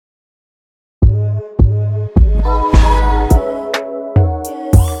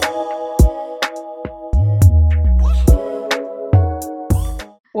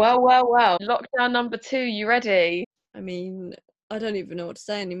Well. Lockdown number 2, you ready? I mean, I don't even know what to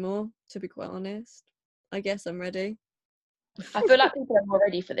say anymore, to be quite honest. I guess I'm ready. I feel like people are more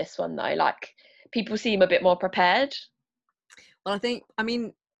ready for this one though. Like, people seem a bit more prepared. Well, I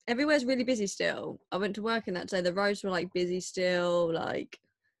mean, everywhere's really busy still. I went to work and that day, the roads were like busy still. Like,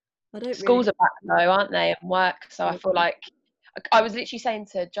 I don't Schools really. are back though, aren't they? And work. So I feel Yeah. like I was literally saying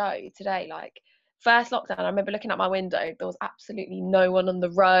to Joe today, like, first lockdown, I remember looking out my window, there was absolutely no one on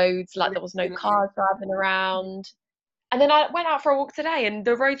the roads, like there was no cars driving around. And then I went out for a walk today and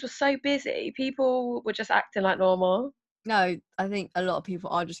the roads were so busy. People were just acting like normal. No, I think a lot of people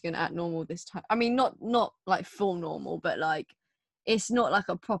are just going to act normal this time. I mean, not like full normal, but like it's not like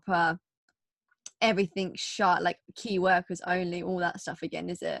a proper everything shut, like key workers only, all that stuff again,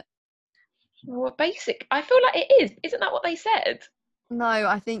 is it? Well, basic. I feel like it is. Isn't that what they said? No,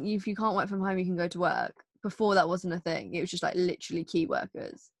 I think if you can't work from home, you can go to work. Before that wasn't a thing. It was just like literally key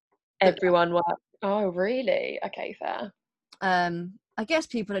workers. Everyone worked. Oh, really? Okay, fair. I guess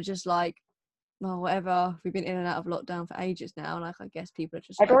people are just like, well, whatever. We've been in and out of lockdown for ages now. Like, I guess people are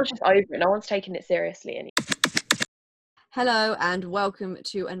just like, Everyone's just over it. No one's taking it seriously anymore. hello and welcome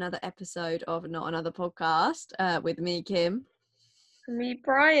to another episode of Not Another Podcast with me, Kim. Me,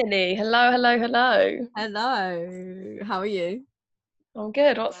 Bryony. Hello. Hello. How are you? I'm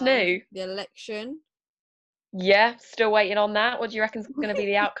good. What's new? The election. Yeah, still waiting on that. What do you reckon's going to be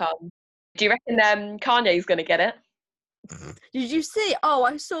the outcome? Do you reckon Kanye's going to get it? Did you see? Oh,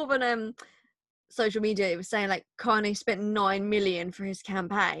 I saw on social media it was saying like Kanye spent 9 million for his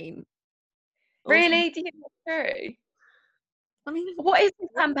campaign. Really? Do you think that's true? I mean, what is his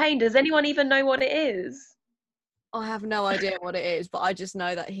campaign? Does anyone even know what it is? I have no idea what it is, but I just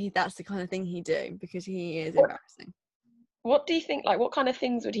know that that's the kind of thing he do because he is embarrassing. What do you think? Like, what kind of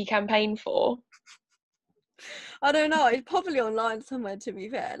things would he campaign for? I don't know. It's probably online somewhere, to be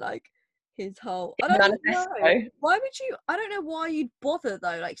fair. Like his whole. I don't know. Why would you? I don't know why you'd bother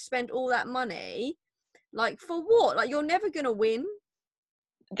though. Like spend all that money, like for what? Like you're never gonna win.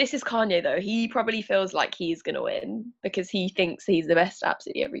 This is Kanye though. He probably feels like he's gonna win because he thinks he's the best at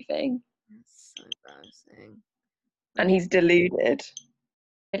absolutely everything. That's so embarrassing. And he's deluded.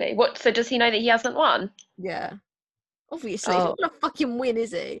 Really? What? So does he know that he hasn't won? Yeah. Obviously, he's not gonna fucking win,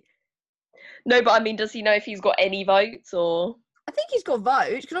 is he? No, but I mean, does he know if he's got any votes or? I think he's got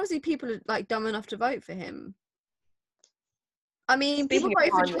votes because obviously people are like dumb enough to vote for him. I mean, people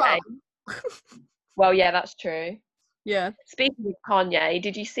vote for Trump. Well, yeah, that's true. Yeah. Speaking of Kanye,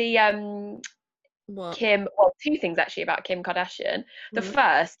 did you see what? Kim? Well, two things actually about Kim Kardashian. The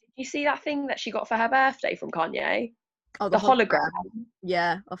first, did you see that thing that she got for her birthday from Kanye? Oh, the hologram.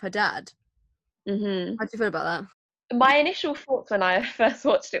 Yeah, of her dad. Mm-hmm. How do you feel about that? My initial thoughts when I first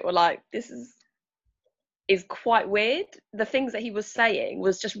watched it were like, this is quite weird. The things that he was saying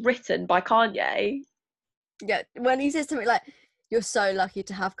was just written by Kanye. Yeah, when he says something like, "You're so lucky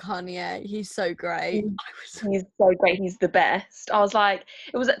to have Kanye. He's so great." He's so great. He's the best. I was like,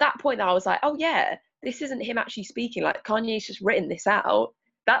 it was at that point that I was like, oh yeah, this isn't him actually speaking. Like Kanye's just written this out.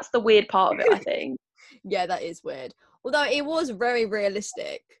 That's the weird part of it, I think. Yeah, that is weird. Although it was very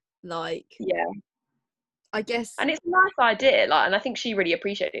realistic. Like, yeah, I guess. And it's a nice idea. Like, and I think she really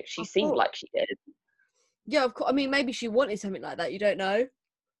appreciated it. She seemed like she did. Yeah, of course. I mean, maybe she wanted something like that. You don't know.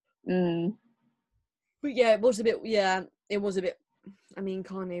 But yeah, it was a bit. Yeah, it was a bit. I mean,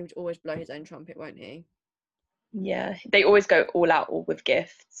 Kanye would always blow his own trumpet, won't he? Yeah, they always go all out all with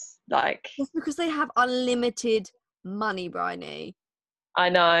gifts. Like, just because they have unlimited money, Bryony. I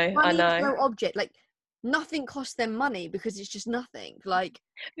know. Money is no object. Like, nothing costs them money because it's just nothing. Like,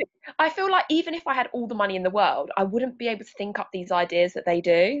 I feel like even if I had all the money in the world, I wouldn't be able to think up these ideas that they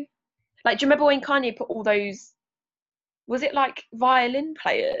do. Like, do you remember when Kanye put all those? Was it like violin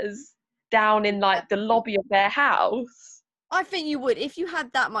players down in like the lobby of their house? I think you would if you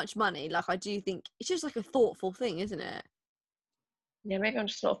had that much money. Like, I do think it's just like a thoughtful thing, isn't it? Yeah, maybe I'm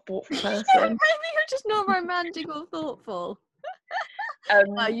just not a thoughtful person. Maybe you're just not romantic or thoughtful.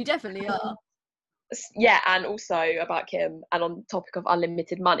 No, you definitely are. Yeah, and also about Kim, and on the topic of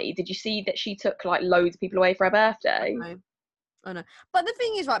unlimited money, did you see that she took like loads of people away for her birthday? I know. But the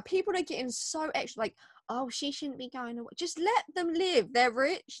thing is, right, people are getting so extra, like, oh, she shouldn't be going away. Just let them live. They're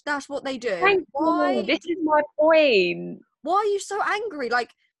rich. That's what they do. Why? This is my point. Why are you so angry?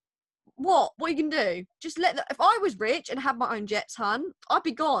 Like, what are you gonna do? Just let them. If I was rich and had my own jets, hun, I'd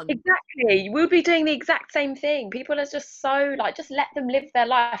be gone. Exactly. We'd be doing the exact same thing. People are just so like, just let them live their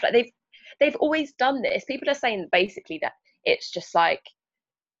life. Like they've always done this. People are saying basically that it's just like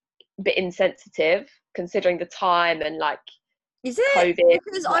a bit insensitive considering the time and like is it COVID,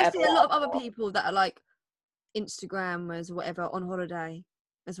 because I see a lot of other people that are like Instagrammers or whatever on holiday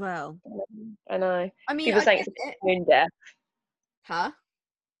as well. I know. I mean, People I saying get it's a bit it. tone deaf. Huh?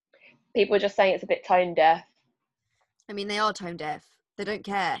 People are just saying it's a bit tone deaf. I mean, they are tone deaf. They don't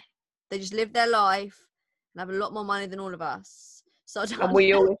care. They just live their life and have a lot more money than all of us. So I don't And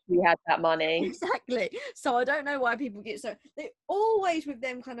we all wish we had that money. Exactly. So I don't know why people get so. They always with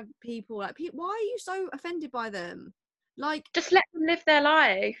them kind of people. Like, why are you so offended by them? Like, just let them live their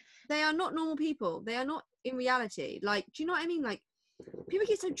life. They are not normal people. They are not in reality. Like, do you know what I mean? Like, people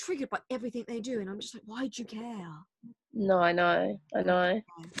get so triggered by everything they do, and I'm just like, why do you care? No, I know.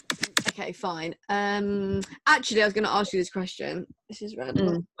 Okay, fine. Actually, I was going to ask you this question. This is random.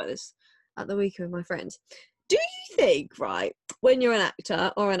 I about this at the weekend with my friends. Do you think, right, when you're an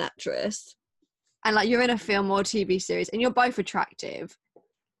actor or an actress, and like you're in a film or TV series, and you're both attractive,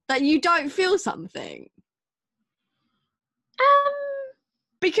 that you don't feel something?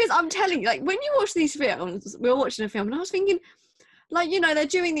 Because I'm telling you, like, when you watch these films, we were watching a film, and I was thinking, like, you know, they're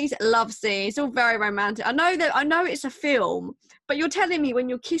doing these love scenes, all very romantic. I know it's a film, but you're telling me when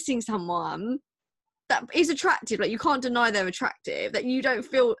you're kissing someone that is attractive, like, you can't deny they're attractive, that you don't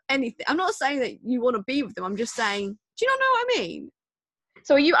feel anything. I'm not saying that you want to be with them. I'm just saying, do you not know what I mean?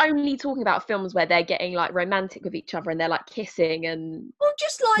 So are you only talking about films where they're getting like romantic with each other and they're like kissing and well,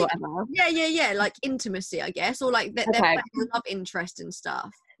 just like whatever? yeah, like intimacy, I guess, or like they're playing love interest and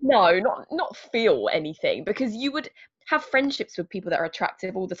stuff. No, not feel anything, because you would have friendships with people that are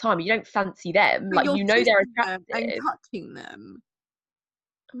attractive all the time. You don't fancy them, But like, you know, they're attractive and touching them.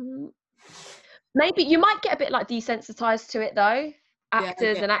 Maybe you might get a bit like desensitized to it though.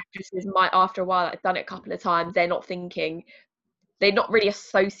 Actors and actresses might, after a while, like, done it a couple of times, they're not really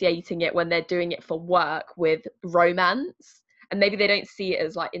associating it when they're doing it for work with romance, and maybe they don't see it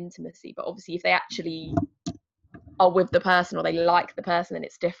as like intimacy, but obviously if they actually are with the person or they like the person, then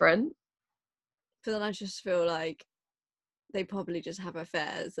it's different. So then I just feel like they probably just have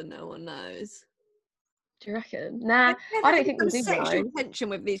affairs and no one knows. Do you reckon? Nah, I don't think they do sexual tension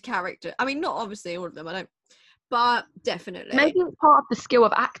with these characters. I mean, not obviously all of them, I don't, but definitely. Maybe it's part of the skill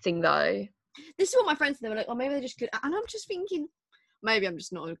of acting though. This is what my friends said. They were like, oh, maybe they're just good. And I'm just thinking, maybe I'm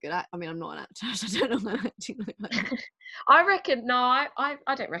just not a good actor. I mean, I'm not an actor, so I don't know what I'm acting like. I reckon, no, I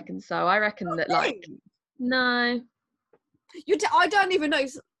don't reckon so. I reckon that, like, no. I don't even know.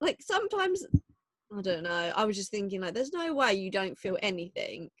 Like, sometimes, I don't know. I was just thinking, like, there's no way you don't feel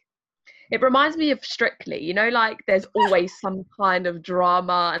anything. It reminds me of Strictly, you know, like there's always some kind of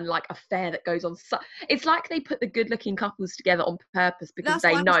drama and like affair that goes on. So it's like they put the good looking couples together on purpose because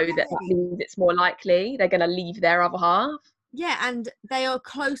they know that means it's more likely they're going to leave their other half. Yeah, and they are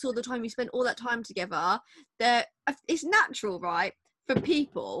close all the time. You spend all that time together. It's natural, right, for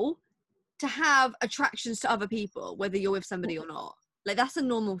people to have attractions to other people, whether you're with somebody or not. Like, that's a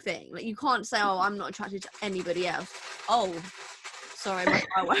normal thing. Like, you can't say, oh, I'm not attracted to anybody else. Oh, sorry, my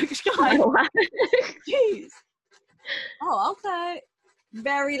fireworks guy. Jeez. Oh, okay.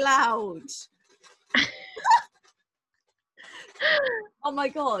 Very loud. Oh my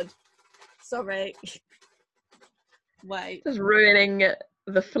god. Sorry. Wait. Just ruining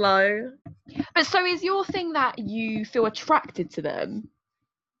the flow. But so is your thing that you feel attracted to them?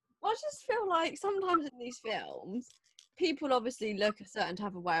 I just feel like sometimes in these films, people obviously look a certain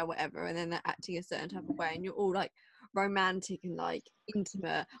type of way or whatever, and then they're acting a certain type of way, and you're all like romantic and like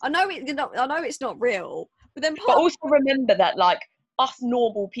intimate. I know it's not real, but then also remember that, like, us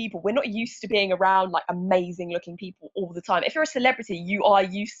normal people, we're not used to being around like amazing looking people all the time. If you're a celebrity, you are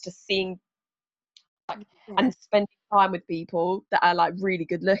used to seeing and spending time with people that are like really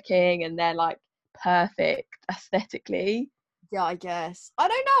good looking and they're like perfect aesthetically. Yeah, I guess. I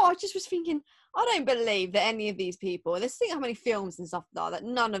don't know. I just was thinking, I don't believe that any of these people, let's think how many films and stuff there are, that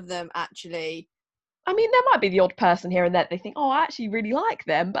none of them actually. I mean, there might be the odd person here and there they think, oh, I actually really like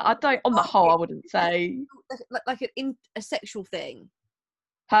them, but I don't, on the whole, I wouldn't say. Like a sexual thing.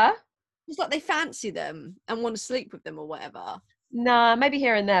 Huh? It's like they fancy them and want to sleep with them or whatever. Nah, maybe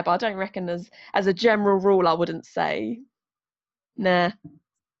here and there, but I don't reckon as a general rule, I wouldn't say. Nah.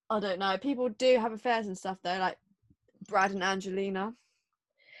 I don't know. People do have affairs and stuff though, like Brad and Angelina.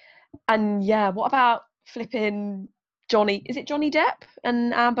 And yeah, what about flipping Johnny? Is it Johnny Depp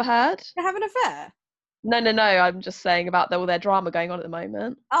and Amber Heard? They have an affair? No. I'm just saying about all their drama going on at the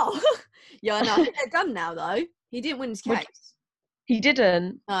moment. Oh, yeah, no, I think they're done now though. He didn't win his case. He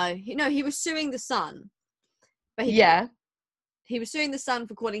didn't. No, he was suing the Sun. But he was suing the Sun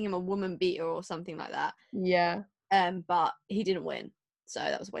for calling him a woman beater or something like that. Yeah. But he didn't win, so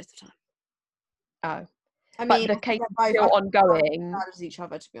that was a waste of time. Oh. I mean, the case is still ongoing. As each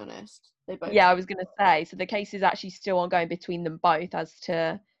other, to be honest. They both. Yeah, I was going to say. So the case is actually still ongoing between them both as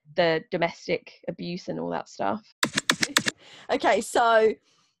to the domestic abuse and all that stuff. Okay, so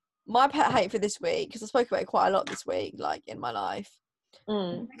My pet hate for this week, because I spoke about it quite a lot this week, like in my life.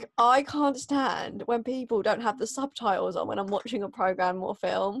 Mm. I can't stand when people don't have the subtitles on when I'm watching a program or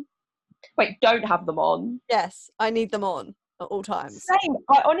film. Wait, don't have them on. Yes, I need them on at all times. Same.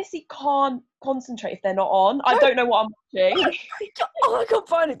 I honestly can't concentrate if they're not on. I don't know what I'm watching. Oh, I can't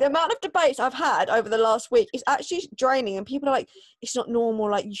find it. The amount of debates I've had over the last week is actually draining, and people are like, "It's not normal.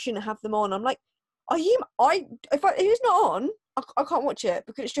 Like, you shouldn't have them on." I'm like, if it's not on, I can't watch it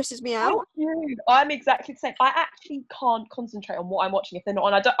because it stresses me out. I'm exactly the same. I actually can't concentrate on what I'm watching if they're not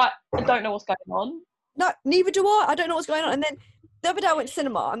on. I don't know what's going on. No, neither do I. I don't know what's going on. And then the other day I went to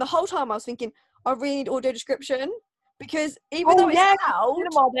cinema, and the whole time I was thinking, I really need audio description because even though it's loud,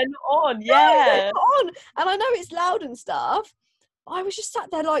 cinema, they're not on. Yeah, no, they're not on, and I know it's loud and stuff. I was just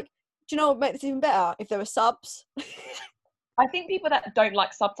sat there like, do you know what would make this even better if there were subs? I think people that don't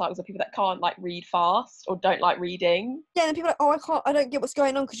like subtitles are people that can't like read fast or don't like reading. Yeah, and people are like, oh, I don't get what's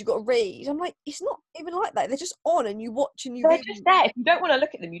going on because you've got to read. I'm like, it's not even like that. They're just on and you watch and you read. They're just there. If you don't want to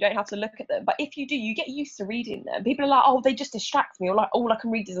look at them, you don't have to look at them. But if you do, you get used to reading them. People are like, oh, they just distract me, or like all I can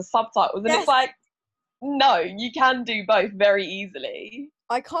read is the subtitles. And It's like, no, you can do both very easily.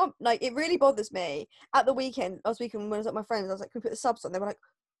 I can't, like, it really bothers me. At the weekend, I was speaking when I was at my friends, I was like, can we put the subs on? They were like,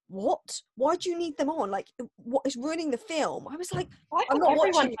 what? Why do you need them on? Like, what is ruining the film? I was like, I'm not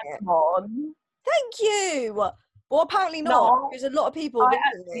watching it. On. Thank you. Well, apparently not, because a lot of people. I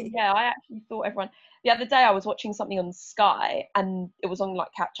actually thought everyone. The other day, I was watching something on Sky, and it was on like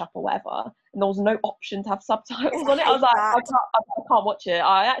catch up or whatever, and there was no option to have subtitles on it. I was like, I can't watch it.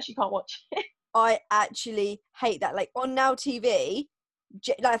 I actually can't watch it. I actually hate that. Like on Now TV,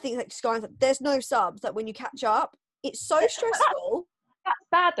 like I think like Sky, there's no subs. Like when you catch up, it's so stressful. That's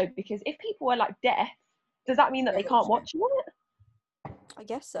bad though, because if people are like deaf, does that mean that they can't watch it? I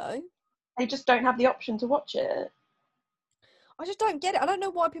guess so. They just don't have the option to watch it. I just don't get it. I don't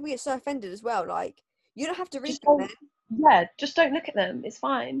know why people get so offended as well. Like, you don't have to read them. Yeah, just don't look at them. It's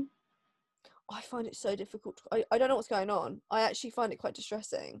fine. I find it so difficult. I don't know what's going on. I actually find it quite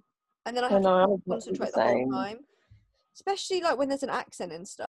distressing. And then I have to concentrate the whole time. Especially like when there's an accent and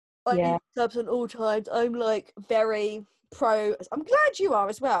stuff. I need subs on all times. I'm like very pro. I'm glad you are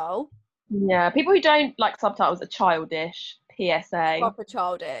as well. Yeah, people who don't like subtitles are childish. PSA. Proper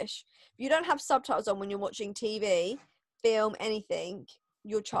childish. If you don't have subtitles on when you're watching TV, film, anything,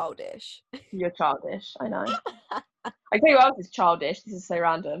 you're childish. You're childish, I know. I tell you what else is childish. This is so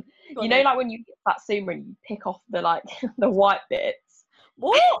random. You know, like when you get Satsuma and you pick off the like the white bits.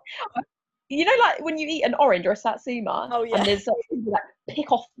 What? You know, like when you eat an orange or a Satsuma. Oh yeah. And there's like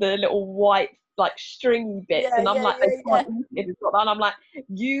pick off the little white like stringy bits, and I'm like, if it's not that, and I'm like,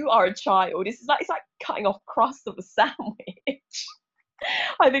 you are a child. It's like cutting off crust of a sandwich.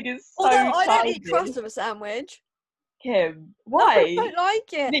 I think it's so. Although I don't eat crust of a sandwich. Kim, why? I don't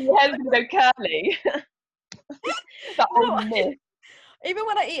like it. Your hair's gonna go curly. That old myth. Even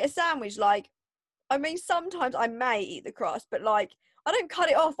when I eat a sandwich, like, I mean, sometimes I may eat the crust, but like, I don't cut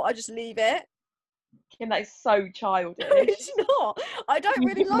it off. I just leave it. Kim, that is so childish. It's not. I don't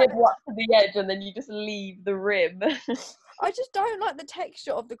really like it. Up to the edge and then you just leave the rim. I just don't like the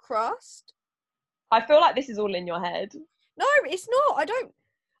texture of the crust. I feel like this is all in your head. No, it's not.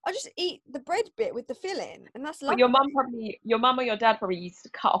 I just eat the bread bit with the filling, and that's lovely. Your mum or your dad probably used to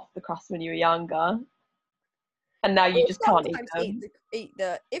cut off the crust when you were younger, and now you just can't eat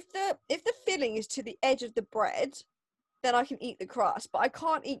them. If the filling is to the edge of the bread, then I can eat the crust, but I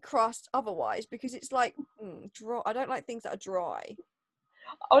can't eat crust otherwise because it's like dry. I don't like things that are dry.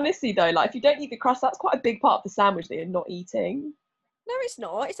 Honestly though, like if you don't eat the crust, that's quite a big part of the sandwich that you're not eating. No, it's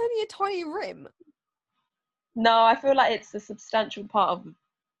not. It's only a tiny rim. No, I feel like it's a substantial part of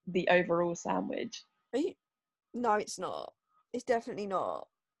the overall sandwich. No, it's not. It's definitely not.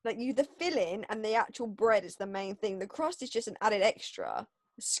 Like the filling and the actual bread is the main thing. The crust is just an added extra.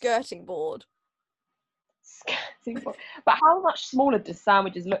 A skirting board. But how much smaller do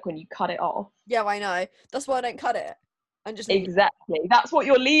sandwiches look when you cut it off? Yeah, I know. That's why I don't cut it. And just exactly. That's what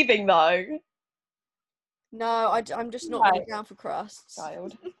you're leaving, though. No, I'm just not really down for crusts.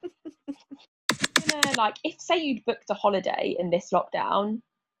 Child. Like, if say you'd booked a holiday in this lockdown,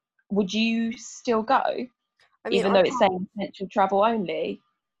 would you still go? I mean, even though it's saying essential travel only.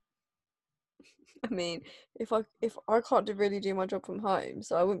 I mean, if I can't really do my job from home,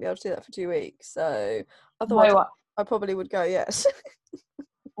 so I wouldn't be able to do that for 2 weeks. So otherwise, I probably would go. Yes.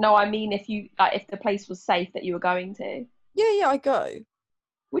 No, I mean, if the place was safe that you were going to. Yeah, I go.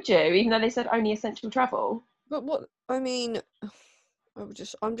 Would you, even though they said only essential travel? But what I mean, I'm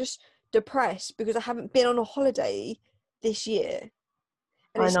just depressed because I haven't been on a holiday this year,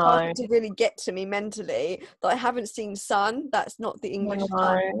 And I it's know. starting to really get to me mentally that I haven't seen sun. That's not the I English sun.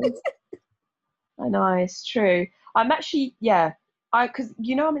 know. I know, it's true. I'm actually, yeah, because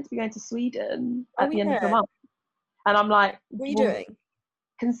I'm meant to be going to Sweden Oh, at the end of the yeah. month, and I'm like, What are you well, doing?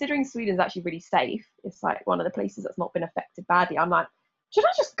 considering Sweden's actually really safe, it's like one of the places that's not been affected badly. I'm like, should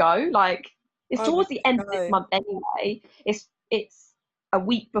I just go? Like, it's I would towards the end of this go. month anyway. It's a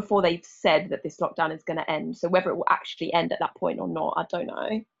week before they've said that this lockdown is going to end. So whether it will actually end at that point or not, I don't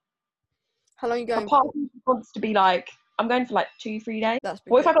know. How long are you going Apart for? from wants to be like, I'm going for like 2-3 days. That's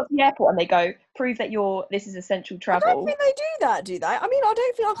What if I ridiculous. got to the airport and they go, prove that this is essential I don't travel? think they do that, do they? I mean, I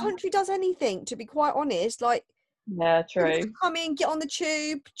don't think our country does anything, to be quite honest. Like, Yeah, people true. just come in, get on the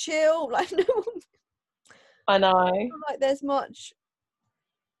tube, chill. Like, no one, I know. like, there's much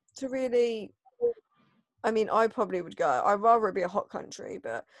to really. I mean, I probably would go. I'd rather it be a hot country,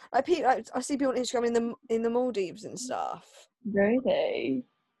 but I see people on Instagram in the Maldives and stuff. Really?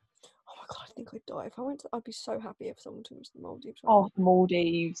 Oh my god, I think I'd die if I went. I'd be so happy if someone took me to the Maldives. Oh,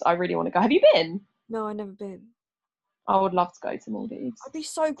 Maldives. I really want to go. Have you been? No, I've never been. I would love to go to Maldives.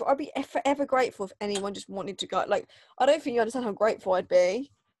 I'd be forever grateful if anyone just wanted to go. Like, I don't think you understand how grateful I'd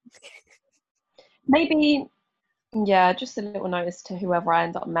be. Maybe, yeah, just a little notice to whoever I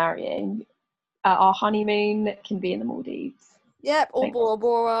end up marrying. Our honeymoon can be in the Maldives. Yep, or Bora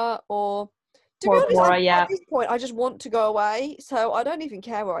Bora, or to be Bora honest, Bora, yeah. at this point, I just want to go away, so I don't even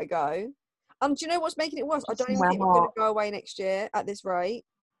care where I go. Do you know what's making it worse? I don't even think we're going to go away next year at this rate.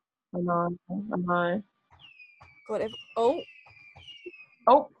 I know, I know. God, Oh,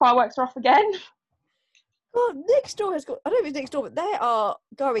 fireworks are off again. God, next door has got. I don't know if it's next door, but they are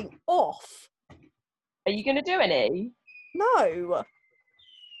going off. Are you going to do any? No.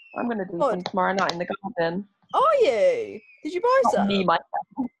 I'm going to do some tomorrow night in the garden. Are you? Did you buy some? Me, myself.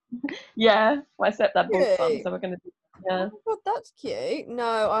 Yeah, my stepdad bought some, so we're going to do. Yeah. Oh my god, that's cute.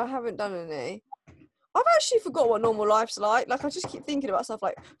 No, I haven't done any. I've actually forgot what normal life's like. Like, I just keep thinking about stuff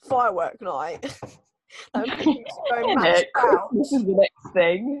like firework night. I'm thinking going match out. This is the next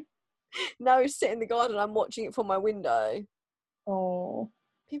thing. Now sit in the garden, I'm watching it from my window. Oh.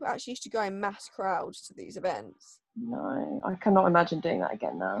 People actually used to go in mass crowds to these events. No, I cannot imagine doing that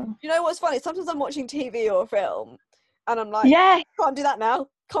again now. You know what's funny? Sometimes I'm watching TV or a film and I'm like, yeah, can't do that now.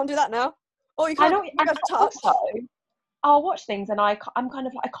 Can't do that now. Oh, you can't, you have to touch. Also, I'll watch things and I'm kind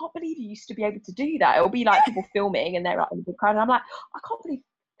of like, I can't believe you used to be able to do that. It'll be like people filming and they're out in the big crowd and I'm like, I can't believe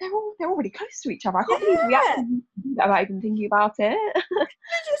they're all really close to each other. I can't believe we actually do that without even thinking about it.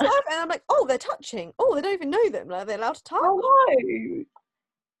 Just laugh, and I'm like, oh, they're touching. Oh, they don't even know them. Like, they're allowed to touch. Oh no.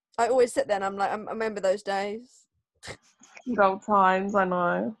 I always sit there and I'm like, I remember those days. Good old times, I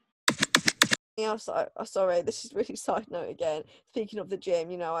know. Yeah, sorry, this is really side note again. Speaking of the gym,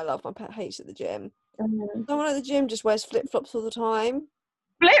 I love my pet hates at the gym. Someone at the gym just wears flip-flops all the time.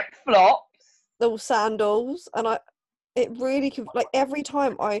 Flip-flops? Little sandals. And it really can, like, every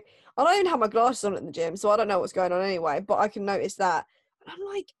time I don't even have my glasses on at the gym, so I don't know what's going on anyway, but I can notice that. And I'm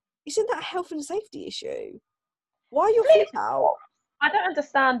like, isn't that a health and safety issue? Why are your feet out? I don't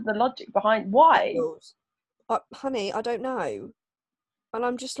understand the logic behind why. Honey, I don't know. And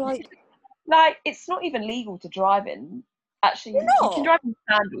I'm just like... Like, it's not even legal to drive in. Actually, you can drive in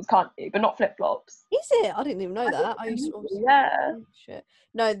sandals, can't you? But not flip-flops. Is it? I didn't even know that. I used to yeah. Shit.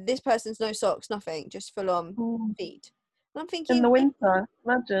 No, this person's no socks, nothing. Just full-on feet. And I'm thinking... In the winter,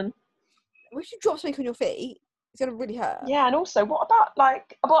 imagine. If you drop something on your feet, it's going to really hurt. Yeah, and also, what about,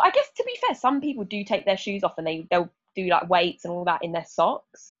 like... Well, I guess, to be fair, some people do take their shoes off and they'll do, like, weights and all that in their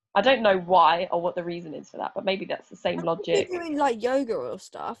socks. I don't know why or what the reason is for that, but maybe that's the same logic. If you're doing like yoga or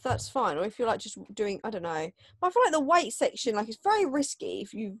stuff, that's fine. Or if you're like just doing, I don't know. But I feel like the weight section, like, it's very risky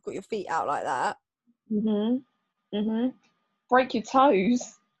if you've got your feet out like that. Break your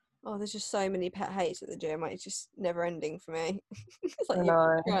toes. Oh, there's just so many pet hates at the gym. Like, it's just never ending for me. It's like, I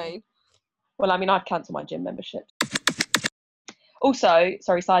know. Well, I mean, I'd cancel my gym membership. Also,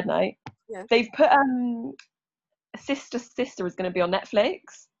 sorry, side note. Yeah. They've put Sister is going to be on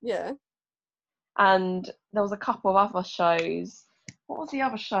Netflix. Yeah. And there was a couple of other shows. What was the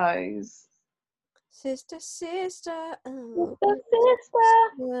other shows? Sister. Oh.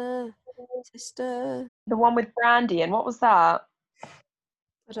 Sister. The one with Brandy, and what was that?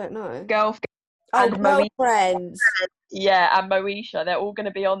 I don't know. Girlfriends. Yeah, and Moesha. They're all going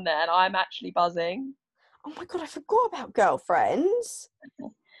to be on there, and I'm actually buzzing. Oh my god, I forgot about Girlfriends.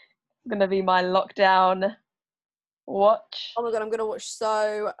 It's going to be my lockdown watch. Oh my god, I'm going to watch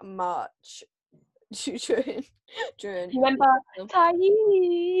so much. during. You remember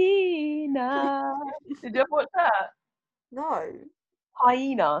Hyena? Did you ever watch that? No.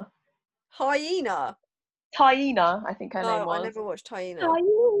 Hyena. Taina, I think her name No, was. I never watched Taina.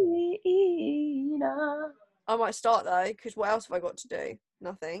 Taina. I might start though, because what else have I got to do?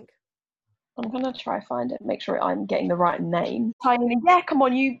 Nothing. I'm gonna try find it, make sure I'm getting the right name. Taina, yeah, come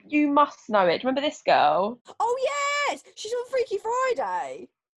on, you must know it. Remember this girl? Oh yes, she's on Freaky Friday.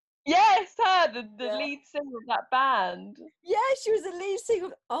 Yes, her, the Yeah. lead singer of that band. Yeah, she was the lead singer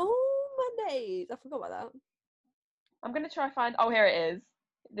of Oh My Days. I forgot about that. I'm gonna try find. Oh, here it is.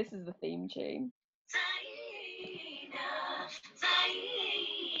 This is the theme tune.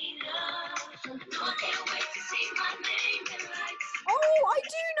 Oh, I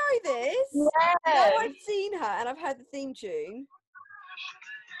do know this. Yes. No, I've seen her and I've heard the theme tune.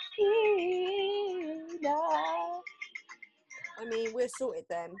 I mean, we're sorted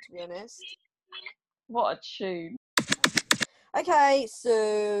then, to be honest. What a tune. Okay,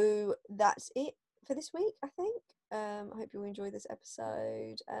 so that's it for this week, I think. I hope you all enjoyed this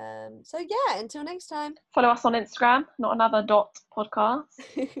episode. So yeah, until next time. Follow us on Instagram, not another .podcast.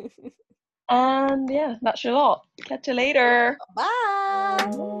 And yeah, that's your lot. Catch you later. Bye.